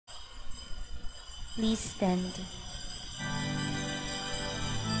Please stand.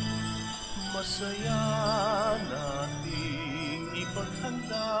 Masaya nating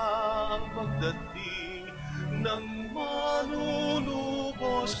ipaghanda ang pagdating ng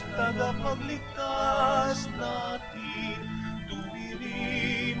manunubos, tagapagligtas natin.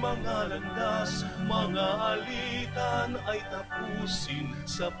 Tuwiri mga landas, mga alitan ay tapusin,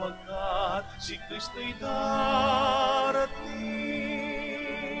 sapagkat si Kristo'y darating.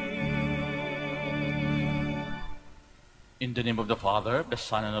 In the name of the Father, the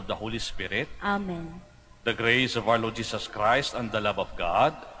Son, and of the Holy Spirit. Amen. The grace of our Lord Jesus Christ and the love of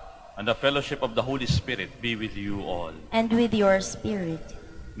God and the fellowship of the Holy Spirit be with you all. And with your spirit.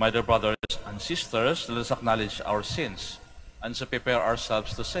 My dear brothers and sisters, let us acknowledge our sins and so prepare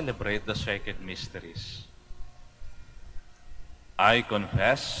ourselves to celebrate the sacred mysteries. I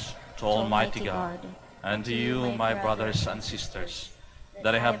confess to Almighty God and to you, my brothers and sisters,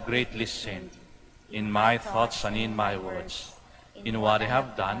 that I have greatly sinned in my thoughts and in my words, in what I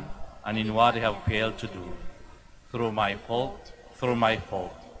have done and in what I have failed to do, through my fault, through my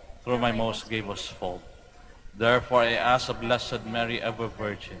most grievous fault. Therefore I ask of Blessed Mary, ever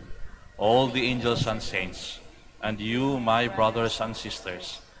Virgin, all the angels and saints, and you, my brothers and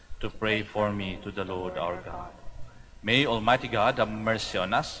sisters, to pray for me to the Lord our God. May Almighty God have mercy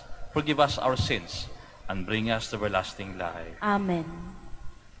on us, forgive us our sins, and bring us to everlasting life. Amen.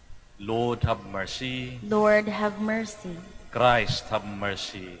 Lord, have mercy. Lord, have mercy. Christ, have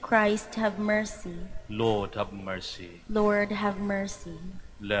mercy. Christ, have mercy. Lord, have mercy. Lord, have mercy.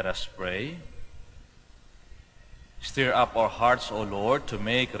 Let us pray. Stir up our hearts, O Lord, to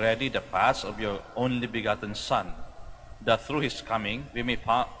make ready the paths of your only begotten Son, that through his coming we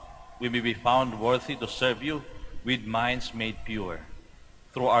may be found worthy to serve you with minds made pure.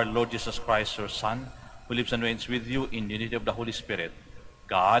 Through our Lord Jesus Christ, your Son, who lives and reigns with you in the unity of the Holy Spirit,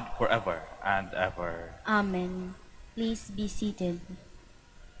 God, forever and ever. Amen. Please be seated.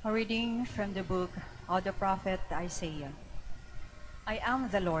 A reading from the book of the prophet Isaiah. I am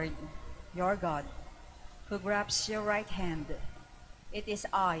the Lord, your God, who grabs your right hand. It is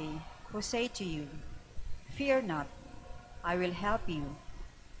I who say to you, fear not, I will help you.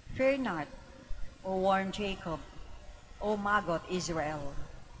 Fear not, O worm Jacob, O maggot Israel.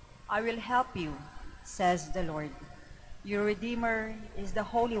 I will help you, says the Lord. Your Redeemer is the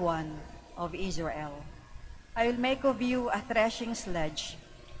Holy One of Israel. I will make of you a threshing sledge,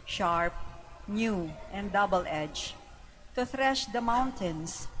 sharp, new, and double-edged, to thresh the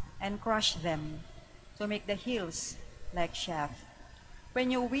mountains and crush them, to make the hills like chaff. When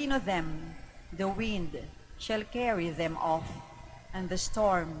you winnow them, the wind shall carry them off, and the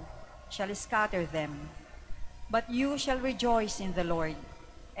storm shall scatter them. But you shall rejoice in the Lord,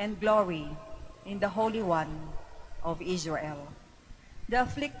 and glory in the Holy One of Israel. The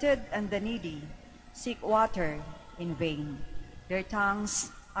afflicted and the needy seek water in vain. Their tongues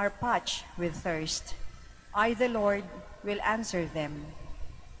are parched with thirst. I, the Lord, will answer them.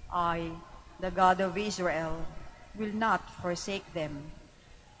 I, the God of Israel, will not forsake them.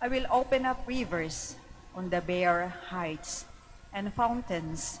 I will open up rivers on the bare heights and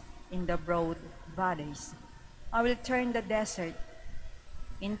fountains in the broad valleys. I will turn the desert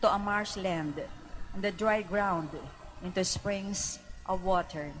into a marshland and the dry ground into springs of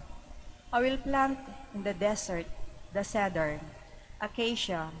water. I will plant in the desert the cedar,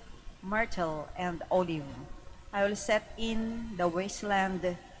 acacia, myrtle, and olive. I will set in the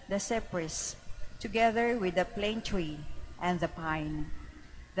wasteland the cypress, together with the plane tree and the pine,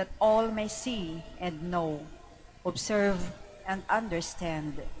 that all may see and know, observe and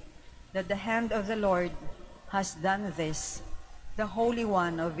understand, that the hand of the Lord has done this, the Holy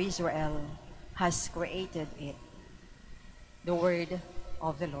One of Israel has created it. The word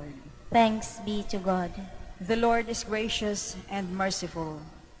of the Lord. Thanks be to God. The Lord is gracious and merciful,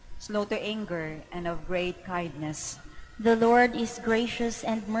 slow to anger and of great kindness. The Lord is gracious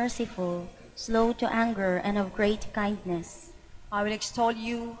and merciful, slow to anger and of great kindness. I will extol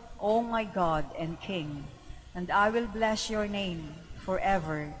you, O my God and King, and I will bless your name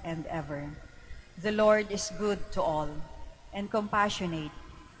forever and ever. The Lord is good to all, and compassionate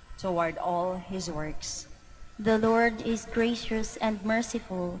toward all his works. The Lord is gracious and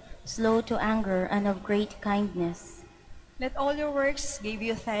merciful, slow to anger and of great kindness. Let all your works give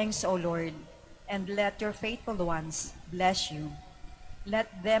you thanks, O Lord, and let your faithful ones bless you.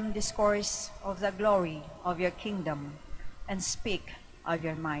 Let them discourse of the glory of your kingdom and speak of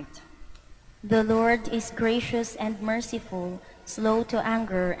your might. The Lord is gracious and merciful, slow to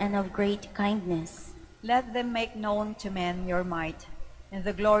anger and of great kindness. Let them make known to men your might and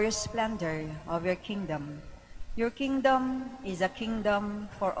the glorious splendor of your kingdom. Your kingdom is a kingdom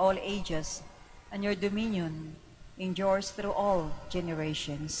for all ages, and your dominion endures through all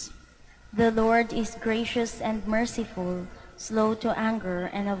generations. The Lord is gracious and merciful, slow to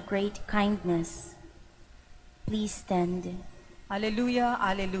anger, and of great kindness. Please stand. Alleluia,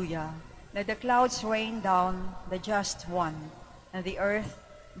 alleluia. Let the clouds rain down the just one, and the earth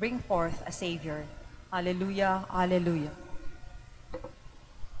bring forth a Savior. Alleluia, alleluia.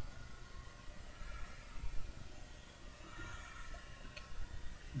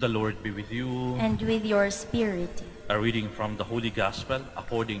 The Lord be with you. And with your spirit. A reading from the Holy Gospel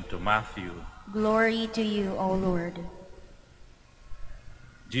according to Matthew. Glory to you, O Lord.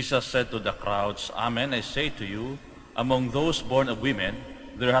 Jesus said to the crowds, Amen, I say to you, among those born of women,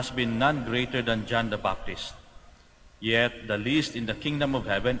 there has been none greater than John the Baptist. Yet the least in the kingdom of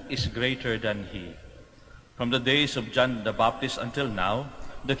heaven is greater than he. From the days of John the Baptist until now,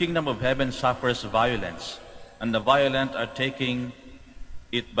 the kingdom of heaven suffers violence, and the violent are taking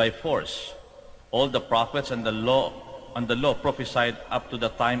it by force. All the prophets and the law prophesied up to the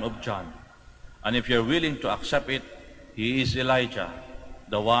time of John. And if you're willing to accept it, he is Elijah,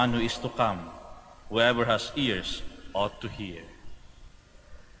 the one who is to come. Whoever has ears ought to hear.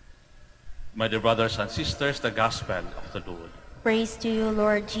 My dear brothers and sisters, the Gospel of the Lord. Praise to you,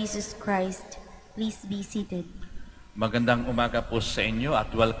 Lord Jesus Christ. Please be seated. Magandang umaga po sa inyo at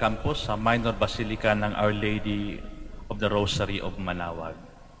welcome po sa Minor Basilica ng Our Lady of the Rosary of Manaoag.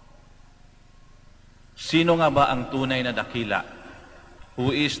 Sino nga ba ang tunay na dakila?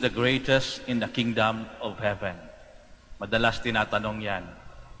 Who is the greatest in the kingdom of heaven? Madalas tinatanong yan.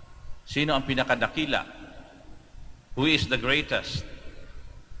 Sino ang pinakadakila? Who is the greatest?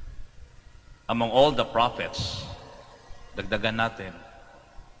 Among all the prophets, dagdagan natin.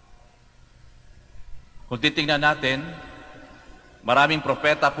 Kung titingnan natin, maraming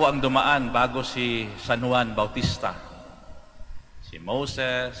propeta po ang dumaan bago si San Juan Bautista. Si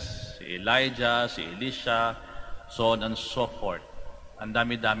Moses, si Elijah, si Elisha, so on and so forth. Ang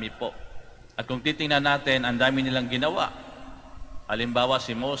dami-dami po. At kung titingnan natin, ang dami nilang ginawa. Halimbawa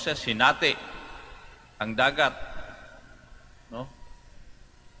si Moses, hinati ang dagat, no?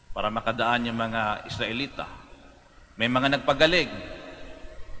 Para makadaan yung mga Israelita. May mga nagpagaling.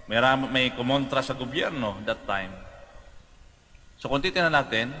 May kumontra sa gobyerno that time. So kung titingnan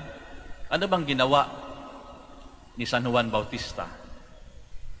natin, ano bang ginawa ni San Juan Bautista?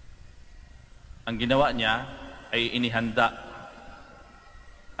 Ang ginawa niya ay inihanda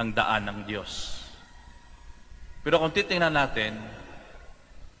ang daan ng Diyos. Pero kung titingnan natin,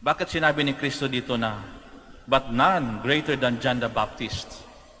 bakit sinabi ni Kristo dito na, but none greater than John the Baptist?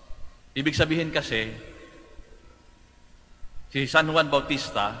 Ibig sabihin kasi, si San Juan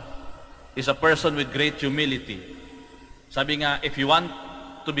Bautista is a person with great humility. Sabi nga, if you want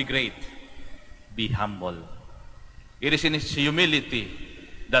to be great, be humble. It is in his humility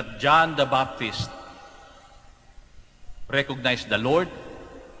that John the Baptist recognized the Lord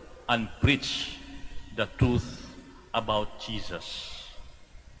and preached the truth about Jesus.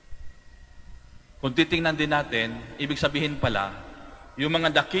 Kung titingnan din natin, ibig sabihin pala, yung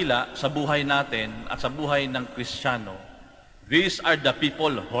mga dakila sa buhay natin at sa buhay ng Kristiyano, these are the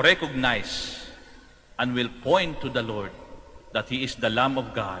people who recognize and will point to the Lord that He is the Lamb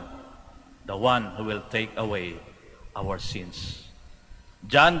of God, the one who will take away our sins.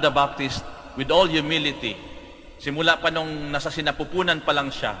 John the Baptist, with all humility, simula pa nung nasa sinapupunan pa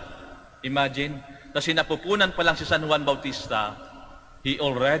lang siya, imagine, sa sinapupunan pa lang si San Juan Bautista, he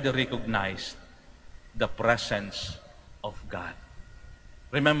already recognized the presence of God.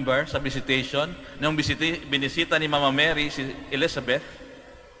 Remember, sa visitation, nung binisita ni Mama Mary, si Elizabeth,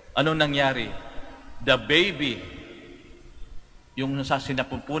 anong nangyari? The baby, yung sa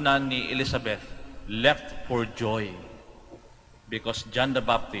sinapupunan ni Elizabeth, leapt for joy. Because John the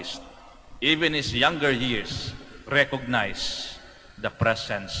Baptist, even his younger years, recognized the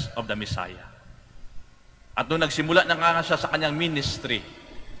presence of the Messiah. At nung nagsimula na nga siya sa kanyang ministry,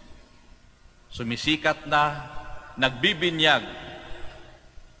 sumisikat na, nagbibinyag.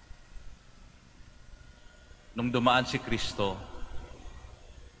 Nung dumaan si Kristo,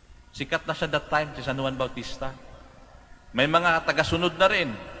 sikat na siya that time, si San Juan Bautista. May mga tagasunod na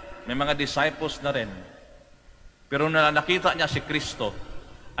rin, may mga disciples na rin. Pero nung nakita niya si Kristo,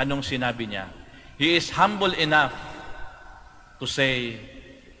 anong sinabi niya? He is humble enough to say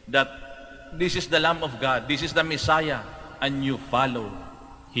that this is the Lamb of God, this is the Messiah, and you follow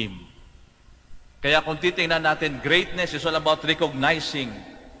Him. Kaya kung titingnan natin, greatness is all about recognizing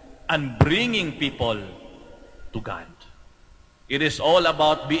and bringing people to God. It is all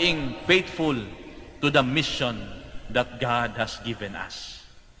about being faithful to the mission that God has given us.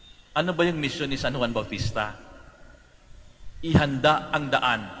 Ano ba yung mission ni San Juan Bautista? Ihanda ang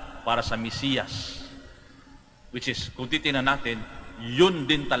daan para sa Mesiyas. Which is, kung titingnan natin, yun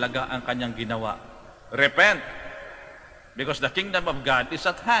din talaga ang kanyang ginawa. Repent, because the kingdom of God is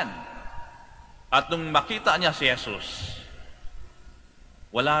at hand. At nung makita niya si Jesus,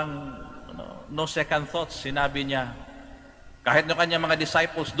 walang no second thoughts. Sinabi niya, kahit ng kanyang mga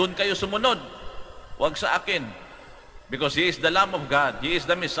disciples, doon kayo sumunod. Huwag sa akin. Because He is the Lamb of God. He is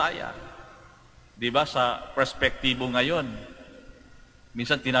the Messiah. Diba sa perspektibo ngayon,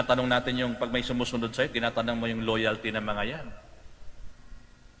 minsan tinatanong natin yung pag may sumusunod sa'yo, tinatanong mo yung loyalty ng mga yan.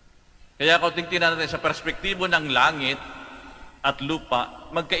 Kaya kung tingnan natin sa perspektibo ng langit at lupa,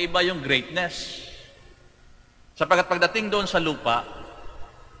 magkaiba yung greatness. Sapagkat pagdating doon sa lupa,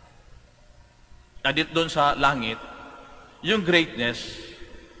 doon sa langit, yung greatness,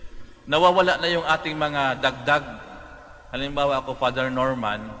 nawawala na yung ating mga dagdag. Halimbawa ako, Father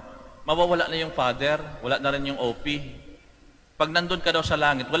Norman, mawawala na yung Father, wala na rin yung OP. Pag nandun ka daw sa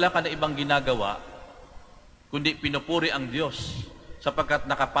langit, wala ka na ibang ginagawa, kundi pinupuri ang Diyos, sapagkat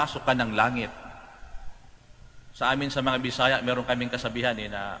nakapasok ka ng langit. Sa amin sa mga Bisaya, meron kaming kasabihan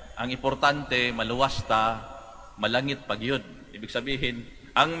na ang importante, maluwasta, malangit pagyud. Ibig sabihin,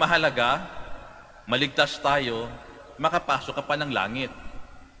 ang mahalaga, maligtas tayo, makapasok ka pa ng langit.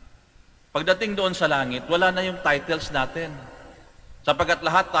 Pagdating doon sa langit, wala na yung titles natin. Sapagkat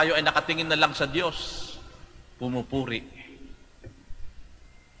lahat tayo ay nakatingin na lang sa Diyos. Pumupuri.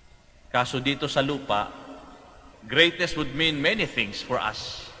 Kaso dito sa lupa, greatness would mean many things for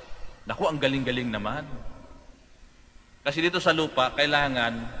us. Naku, ang galing-galing naman. Kasi dito sa lupa,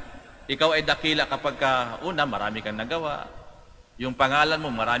 kailangan ikaw ay dakila kapag una, marami kang nagawa. Yung pangalan mo,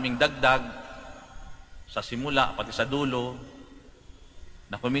 maraming dagdag. Sa simula, pati sa dulo,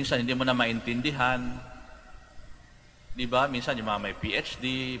 na kung minsan hindi mo na maintindihan. Diba? Minsan yung mga may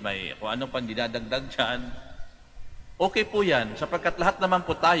PhD, may kung ano pang dinadagdag dyan. Okay po yan, sapagkat lahat naman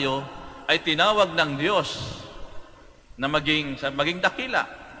po tayo ay tinawag ng Diyos na maging dakila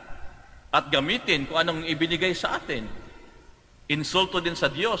at gamitin kung anong ibinigay sa atin. Insulto din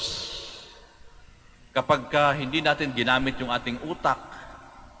sa Diyos kapag hindi natin ginamit yung ating utak.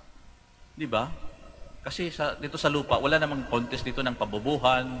 Diba? Kasi dito sa lupa, wala namang contest dito ng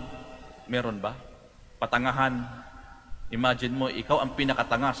pabubuhan. Meron ba? Patangahan. Imagine mo, ikaw ang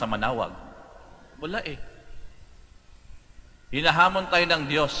pinakatanga sa Manaoag. Wala eh. Hinahamon tayo ng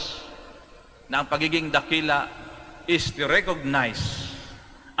Diyos na ang pagiging dakila is to recognize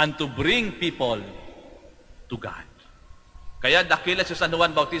and to bring people to God. Kaya dakila si San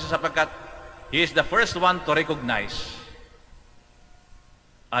Juan Bautista sapagkat he is the first one to recognize,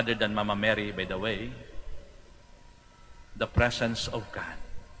 other than Mama Mary, by the way, the presence of God.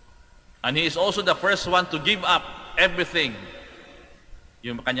 And he is also the first one to give up everything.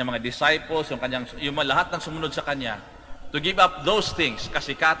 Yung kanyang mga disciples, yung lahat ng sumunod sa kanya, to give up those things,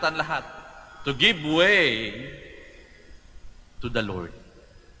 kasikatan lahat, to give way to the Lord.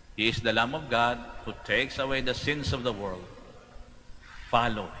 He is the Lamb of God who takes away the sins of the world.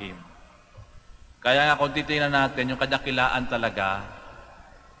 Follow Him. Kaya nga kung titingnan natin yung kadakilaan talaga,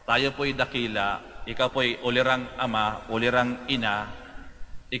 tayo po'y dakila, ikaw po'y ulirang ama, ulirang ina,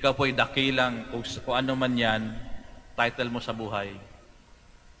 ikaw po'y dakilang kung ano man yan, title mo sa buhay.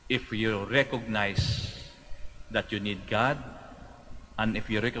 If you recognize that you need God, and if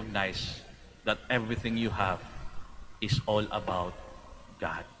you recognize that everything you have is all about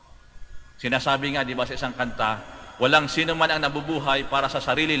God. Sinasabi nga, di ba sa isang kanta, walang sino man ang nabubuhay para sa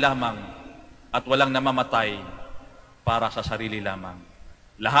sarili lamang at walang namamatay para sa sarili lamang.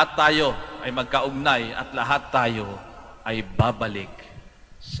 Lahat tayo ay magkaugnay at lahat tayo ay babalik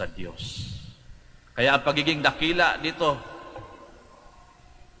sa Diyos. Kaya ang pagiging dakila dito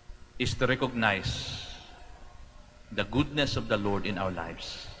is to recognize the goodness of the Lord in our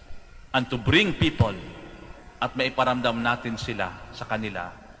lives and to bring people at maiparamdam natin sila sa kanila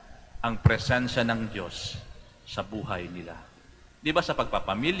ang presensya ng Diyos sa buhay nila. Di ba sa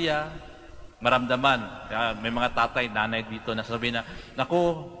pagpapamilya, maramdaman, may mga tatay, nanay dito na sabi na,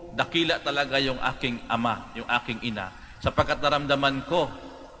 naku, dakila talaga yung aking ama, yung aking ina, sapagkat naramdaman ko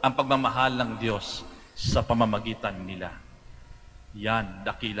ang pagmamahal ng Diyos sa pamamagitan nila. Yan,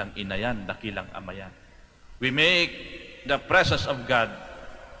 dakilang ina yan, dakilang ama yan. We make the presence of God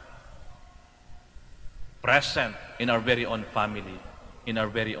present in our very own family, in our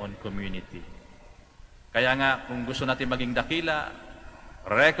very own community. Kaya nga, kung gusto natin maging dakila,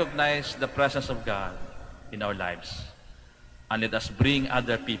 recognize the presence of God in our lives. And let us bring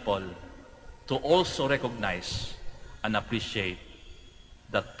other people to also recognize and appreciate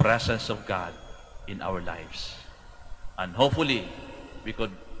the presence of God in our lives. And hopefully, we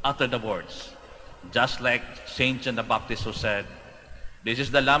could utter the words, just like Saint John the Baptist who said, This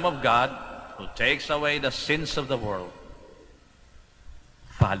is the Lamb of God who takes away the sins of the world.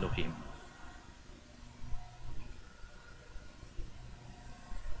 Follow him.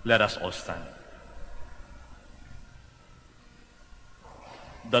 Let us all stand.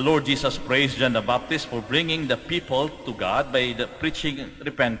 The Lord Jesus praised John the Baptist for bringing the people to God by the preaching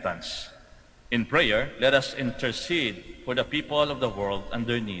repentance. In prayer, let us intercede for the people of the world and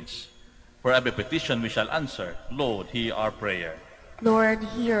their needs. For every petition we shall answer, Lord, hear our prayer. Lord,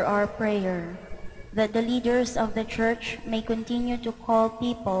 hear our prayer, that the leaders of the Church may continue to call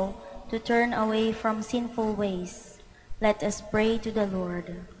people to turn away from sinful ways. Let us pray to the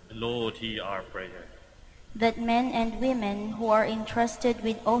Lord. Lord, hear our prayer. That men and women who are entrusted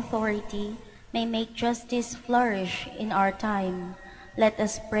with authority may make justice flourish in our time. Let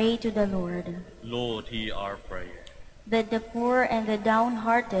us pray to the Lord. Lord, hear our prayer. That the poor and the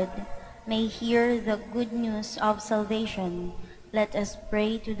downhearted may hear the good news of salvation. Let us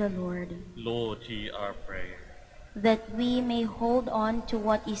pray to the Lord. Lord, hear our prayer. That we may hold on to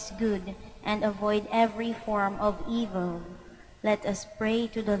what is good and avoid every form of evil. Let us pray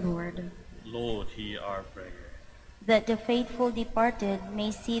to the Lord. Lord, hear our prayer. That the faithful departed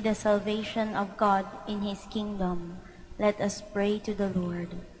may see the salvation of God in his kingdom. Let us pray to the Lord.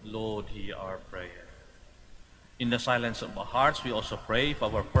 Lord, hear our prayer. In the silence of our hearts, we also pray for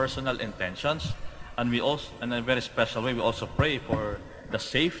our personal intentions, and we also, in a very special way, we also pray for the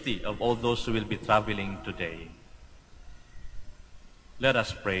safety of all those who will be traveling today. Let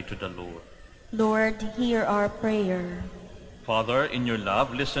us pray to the Lord. Lord, hear our prayer. Father, in your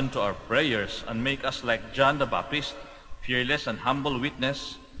love, listen to our prayers and make us like John the Baptist, fearless and humble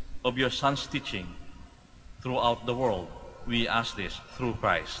witness of your Son's teaching throughout the world. We ask this through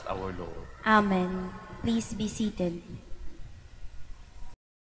Christ our Lord. Amen. Please be seated.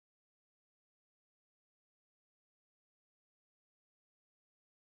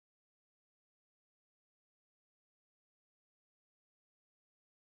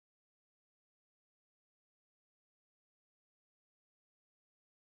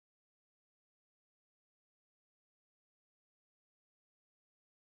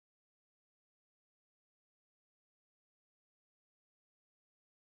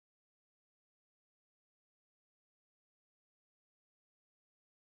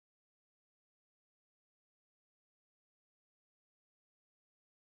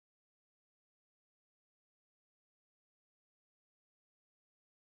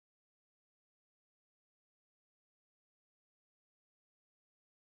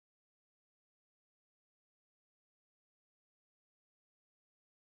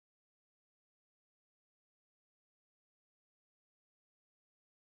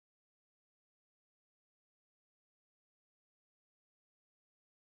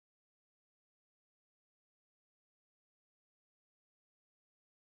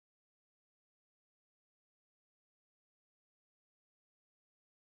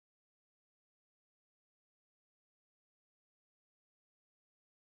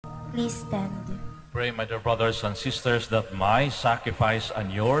 Please stand. Pray, my dear brothers and sisters, that my sacrifice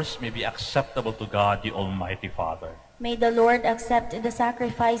and yours may be acceptable to God, the Almighty Father. May the Lord accept the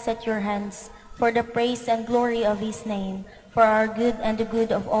sacrifice at your hands for the praise and glory of his name, for our good and the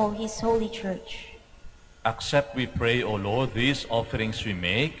good of all his holy church. Accept, we pray, O Lord, these offerings we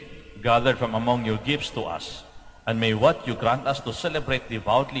make, gathered from among your gifts to us, and may what you grant us to celebrate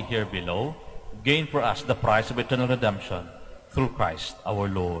devoutly here below gain for us the prize of eternal redemption, through Christ our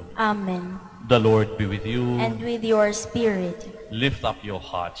Lord. Amen. The Lord be with you. And with your spirit. Lift up your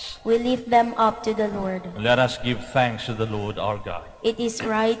hearts. We lift them up to the Lord. Let us give thanks to the Lord our God. It is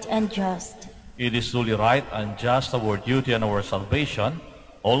right and just. It is truly right and just, our duty and our salvation,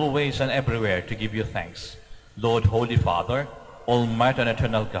 always and everywhere to give you thanks, Lord, Holy Father, Almighty and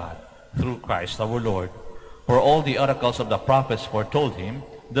eternal God, through Christ our Lord. For all the oracles of the prophets foretold him,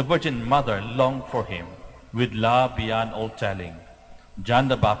 the Virgin Mother longed for him, with love beyond all telling. John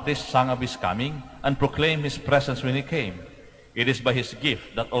the Baptist sang of his coming and proclaimed his presence when he came. It is by his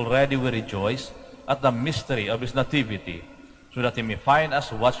gift that already we rejoice at the mystery of his nativity, so that he may find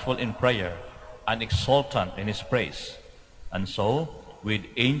us watchful in prayer and exultant in his praise. And so, with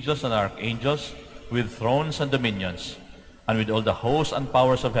angels and archangels, with thrones and dominions, and with all the hosts and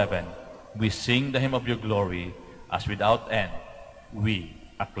powers of heaven, we sing the hymn of your glory, as without end we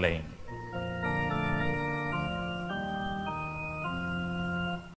acclaim.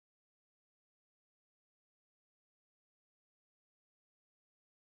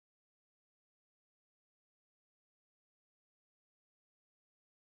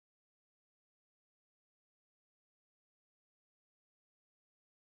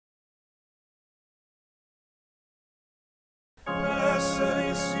 Blessed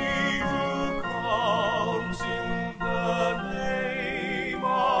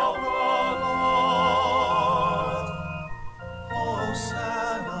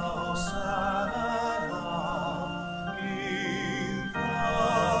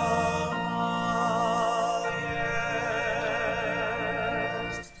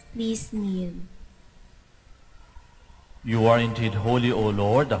Please kneel. You are indeed holy, O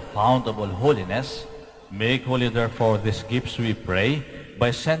Lord, the fount of all holiness. Make holy therefore these gifts, we pray,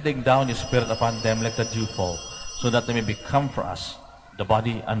 by sending down your Spirit upon them like the dewfall, so that they may become for us the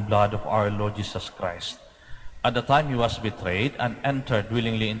body and blood of our Lord Jesus Christ. At the time he was betrayed and entered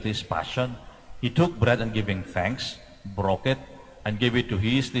willingly into his passion, he took bread and giving thanks, broke it, and gave it to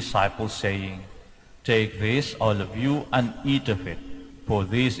his disciples, saying, Take this, all of you, and eat of it, for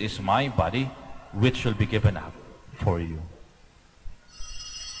this is my body, which will be given up for you.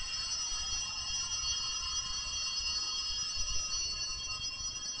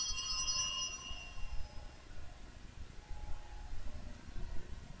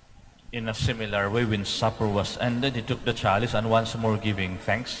 In a similar way, when supper was ended, he took the chalice, and once more giving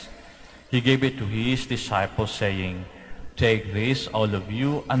thanks, he gave it to his disciples, saying, Take this, all of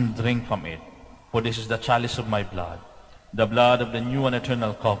you, and drink from it, for this is the chalice of my blood, the blood of the new and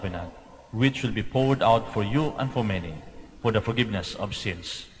eternal covenant, which will be poured out for you and for many, for the forgiveness of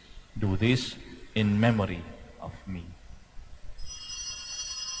sins. Do this in memory of me.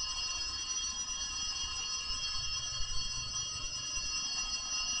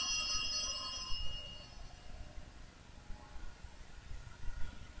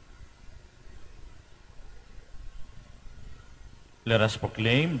 Let us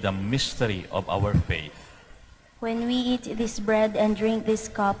proclaim the mystery of our faith. When we eat this bread and drink this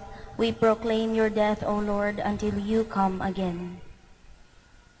cup, we proclaim your death, O Lord, until you come again.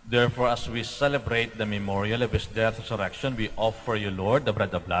 Therefore, as we celebrate the memorial of his death and resurrection, we offer you, Lord, the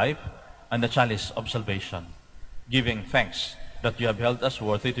bread of life and the chalice of salvation, giving thanks that you have held us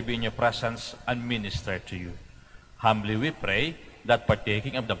worthy to be in your presence and minister to you. Humbly we pray that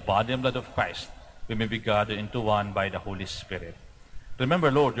partaking of the body and blood of Christ, we may be gathered into one by the Holy Spirit.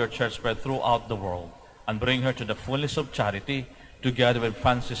 Remember, Lord, your church spread throughout the world, and bring her to the fullness of charity, together with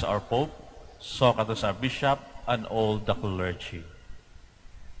Francis our Pope, Socrates our Bishop, and all the clergy.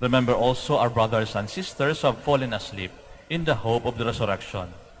 Remember also our brothers and sisters who have fallen asleep in the hope of the resurrection,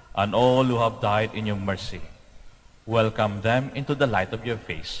 and all who have died in your mercy. Welcome them into the light of your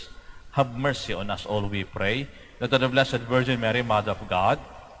face. Have mercy on us all, we pray, that the Blessed Virgin Mary, Mother of God,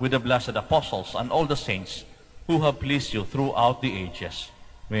 with the blessed apostles and all the saints who have pleased you throughout the ages,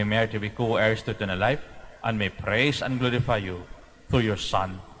 may merit to be co-heirs to eternal life, and may praise and glorify you through your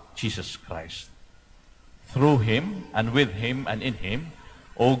Son, Jesus Christ. Through him, and with him, and in him,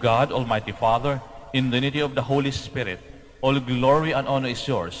 O God, Almighty Father, in the unity of the Holy Spirit, all glory and honor is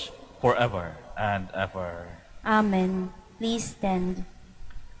yours, forever and ever. Amen. Please stand.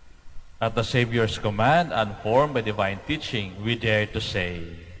 At the Savior's command, and formed by divine teaching, we dare to say,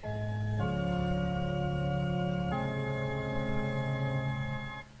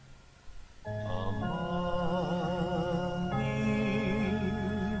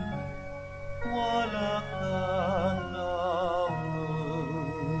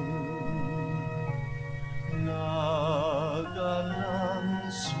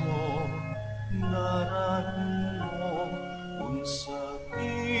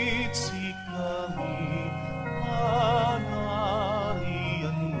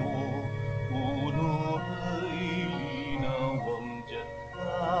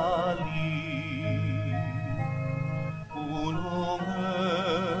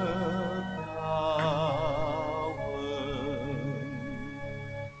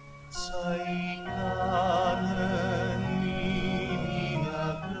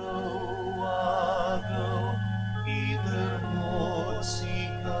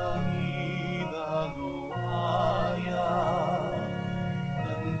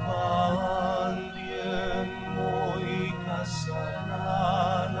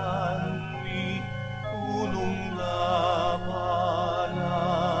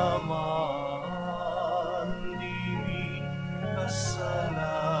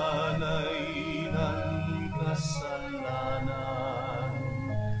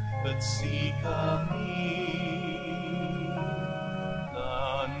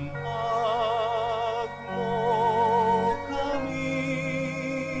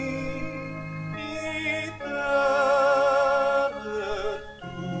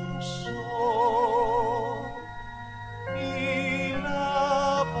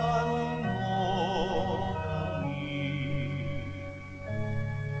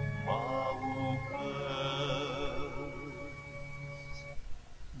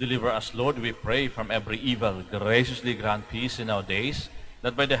 Deliver us, Lord, we pray, from every evil. Graciously grant peace in our days,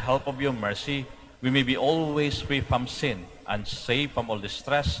 that by the help of your mercy, we may be always free from sin and safe from all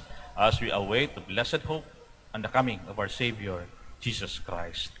distress, as we await the blessed hope and the coming of our Savior, Jesus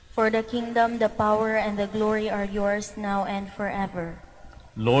Christ. For the kingdom, the power, and the glory are yours now and forever.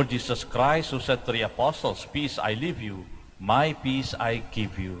 Lord Jesus Christ, who said to the apostles, "Peace I leave you, my peace I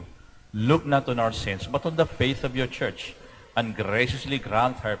give you," look not on our sins, but on the faith of your church, and graciously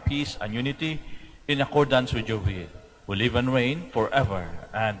grant her peace and unity in accordance with your will, who live and reign forever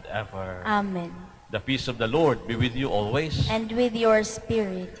and ever. Amen. The peace of the Lord be with you always. And with your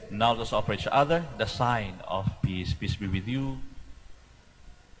spirit. Now let us offer each other the sign of peace. Peace be with you.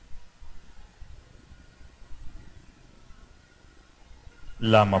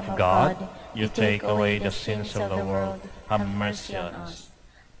 Lamb of God, you take away the sins of the world. Have mercy on us.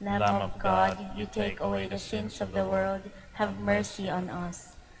 Lamb of God, you take away the sins of the world. Have mercy on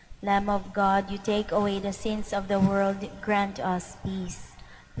us. Lamb of God, you take away the sins of the world. Grant us peace.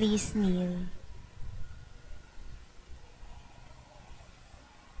 Please kneel.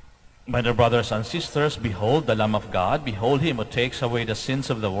 My dear brothers and sisters, behold the Lamb of God. Behold him who takes away the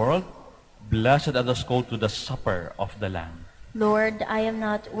sins of the world. Blessed are those called to the supper of the Lamb. Lord, I am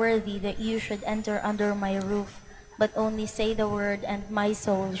not worthy that you should enter under my roof, but only say the word, and my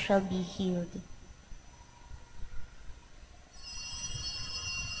soul shall be healed.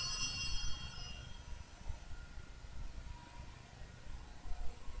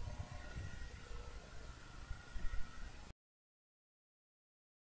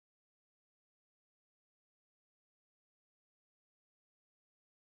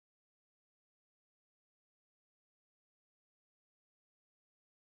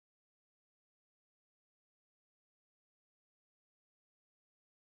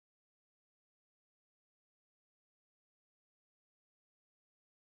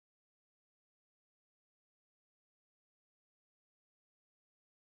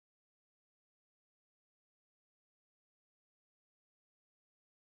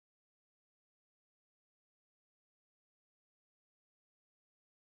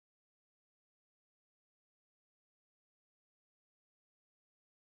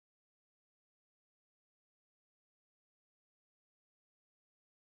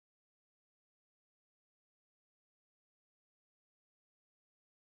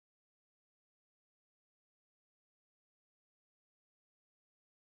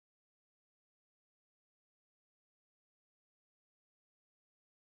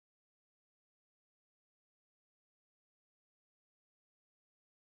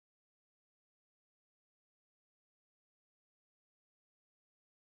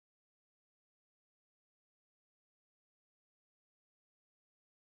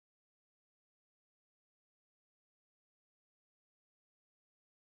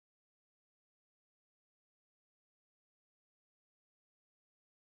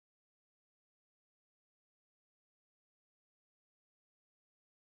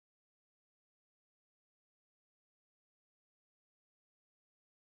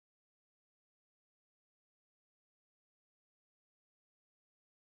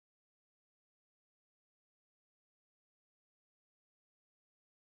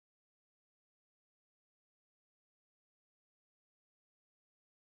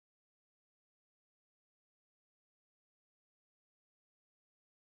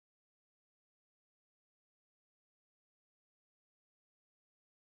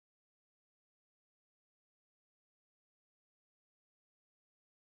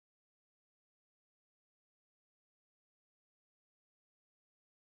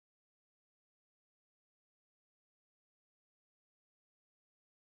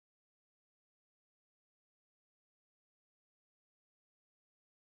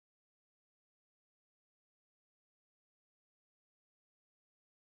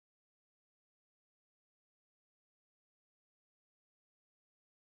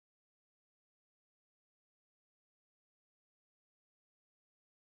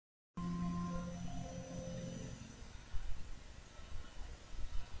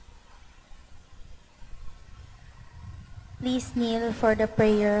 Please kneel for the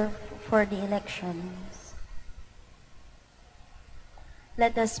prayer for the elections.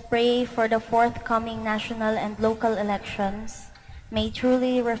 Let us pray for the forthcoming national and local elections may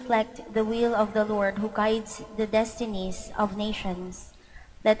truly reflect the will of the Lord who guides the destinies of nations.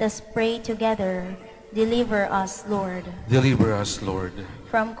 Let us pray together. Deliver us, Lord. Deliver us, Lord.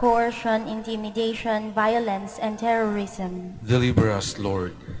 From coercion, intimidation, violence, and terrorism. Deliver us,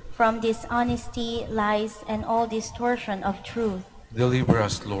 Lord. From dishonesty, lies, and all distortion of truth. Deliver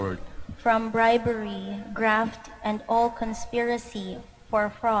us, Lord. From bribery, graft, and all conspiracy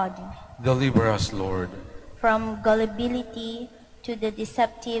for fraud. Deliver us, Lord. From gullibility to the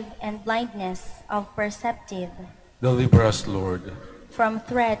deceptive and blindness of perceptive. Deliver us, Lord. From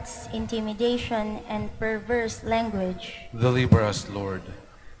threats, intimidation, and perverse language. Deliver us, Lord.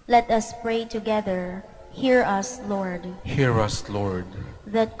 Let us pray together. Hear us, Lord. Hear us, Lord.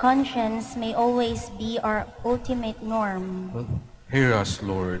 That conscience may always be our ultimate norm. Hear us,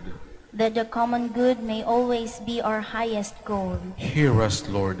 Lord. That the common good may always be our highest goal. Hear us,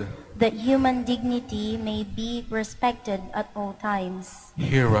 Lord. That human dignity may be respected at all times.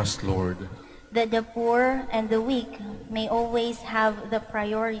 Hear us, Lord. That the poor and the weak may always have the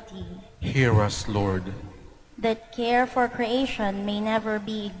priority. Hear us, Lord. That care for creation may never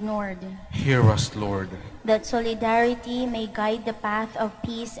be ignored. Hear us, Lord. That solidarity may guide the path of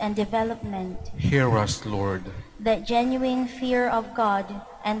peace and development. Hear us, Lord. That genuine fear of God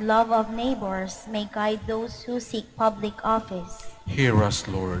and love of neighbors may guide those who seek public office. Hear us,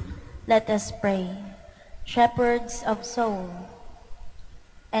 Lord. Let us pray. Shepherds of soul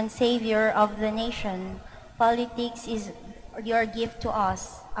and Savior of the nation, politics is your gift to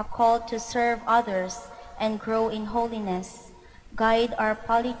us, a call to serve others and grow in holiness. Guide our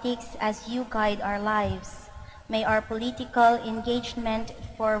politics as you guide our lives. May our political engagement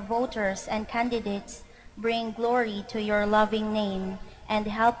for voters and candidates bring glory to your loving name and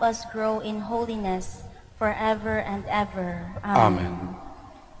help us grow in holiness forever and ever. Amen.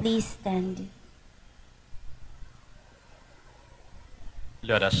 Please stand.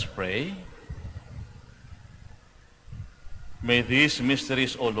 Let us pray. May these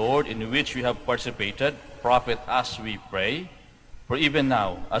mysteries, O Lord, in which we have participated, profit us, we pray. For even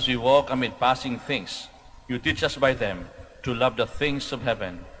now, as we walk amid passing things, you teach us by them to love the things of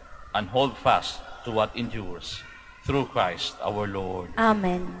heaven and hold fast to what endures. Through Christ our Lord.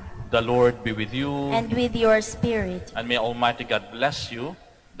 Amen. The Lord be with you. And with your spirit. And may Almighty God bless you,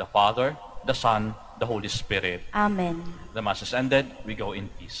 the Father, the Son, the Holy Spirit. Amen. The Mass is ended. We go in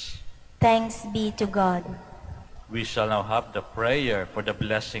peace. Thanks be to God. We shall now have the prayer for the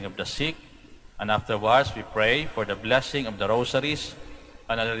blessing of the sick, and afterwards we pray for the blessing of the rosaries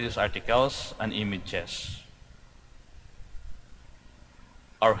and other religious articles and images.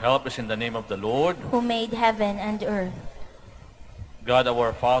 Our help is in the name of the Lord, who made heaven and earth. God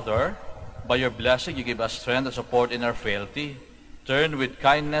our Father, by your blessing you give us strength and support in our frailty. Turn with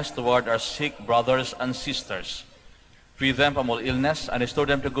kindness toward our sick brothers and sisters. Free them from all illness and restore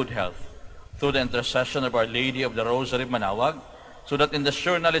them to good health, through the intercession of Our Lady of the Rosary, Manaoag, so that in the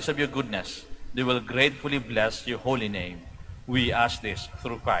sure knowledge of your goodness, they will gratefully bless your holy name. We ask this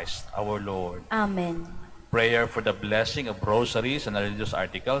through Christ our Lord. Amen. Prayer for the blessing of rosaries and religious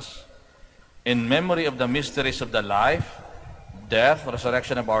articles. In memory of the mysteries of the life, death,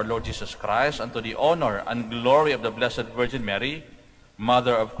 resurrection of our Lord Jesus Christ, and to the honor and glory of the Blessed Virgin Mary,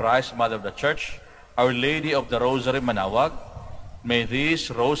 Mother of Christ, Mother of the Church, Our Lady of the Rosary, Manaoag, may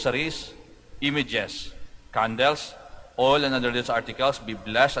these rosaries, images, candles, oil, and other religious articles be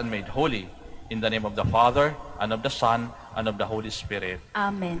blessed and made holy in the name of the Father, and of the Son, and of the Holy Spirit.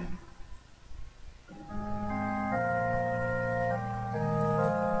 Amen.